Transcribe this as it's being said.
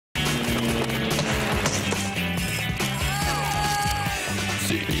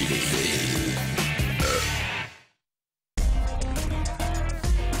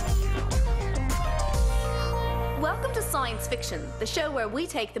Station, the show where we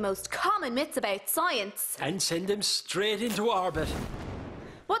take the most common myths about science and send them straight into orbit.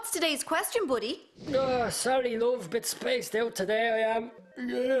 What's today's question, buddy? Oh, sorry, love, bit spaced out today I am.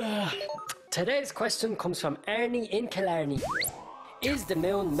 Today's question comes from Ernie in Killarney. Is the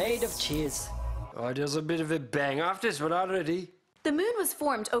moon made of cheese? Oh, there's a bit of a bang off this one already. The moon was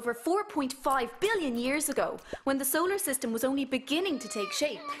formed over 4.5 billion years ago, when the solar system was only beginning to take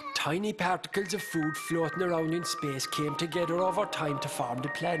shape. Tiny particles of food floating around in space came together over time to form the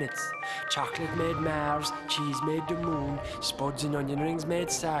planets. Chocolate made Mars, cheese made the moon, spuds and onion rings made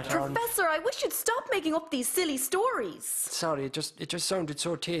Saturn. Professor, I wish you'd stop making up these silly stories. Sorry, it just sounded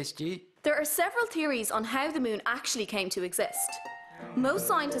so tasty. There are several theories on how the moon actually came to exist. Most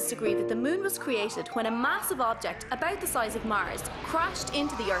scientists agree that the moon was created when a massive object about the size of Mars crashed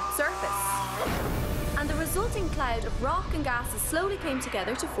into the Earth's surface. And the resulting cloud of rock and gases slowly came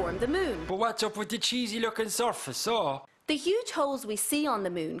together to form the moon. But what's up with the cheesy-looking surface, oh? The huge holes we see on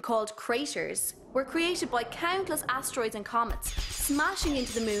the moon, called craters, were created by countless asteroids and comets, smashing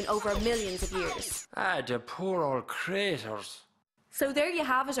into the moon over millions of years. Ah, the poor old craters. So there you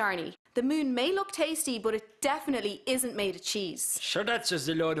have it, Arnie. The moon may look tasty, but it definitely isn't made of cheese. Sure, that's just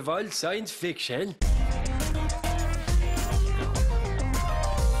a load of old science fiction.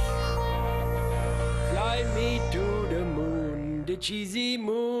 Fly me to the moon, the cheesy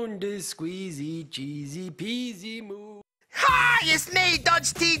moon, the squeezy, cheesy peasy moon. Hi, it's me,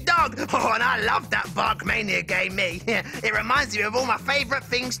 Dodge T-Dog. Oh, and I love that Barkmania game, me. It reminds me of all my favourite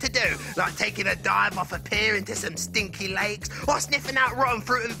things to do, like taking a dive off a pier into some stinky lakes, or sniffing out rotten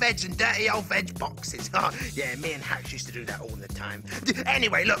fruit and veg and dirty old veg boxes. Oh, yeah, me and Hatch used to do that all the time.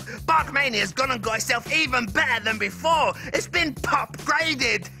 Anyway, look, Barkmania's gone and got itself even better than before. It's been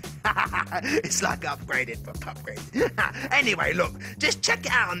pop-graded. It's like upgraded but upgraded. Anyway, look, just check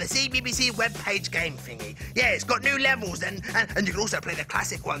it out on the CBBC webpage game thingy. Yeah, it's got new levels and you can also play the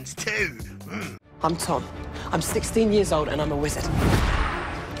classic ones too. I'm Tom. I'm 16 years old and I'm a wizard.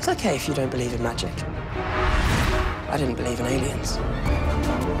 It's okay if you don't believe in magic. I didn't believe in aliens.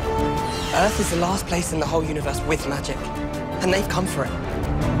 Earth is the last place in the whole universe with magic, and they've come for it.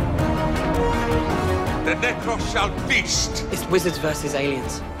 The Necros shall feast! It's wizards versus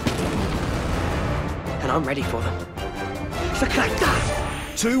aliens. And I'm ready for them.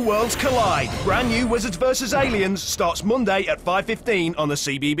 Two worlds collide. Brand new Wizards vs. Aliens starts Monday at 5:15 on the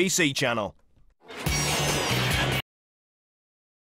CBBC channel.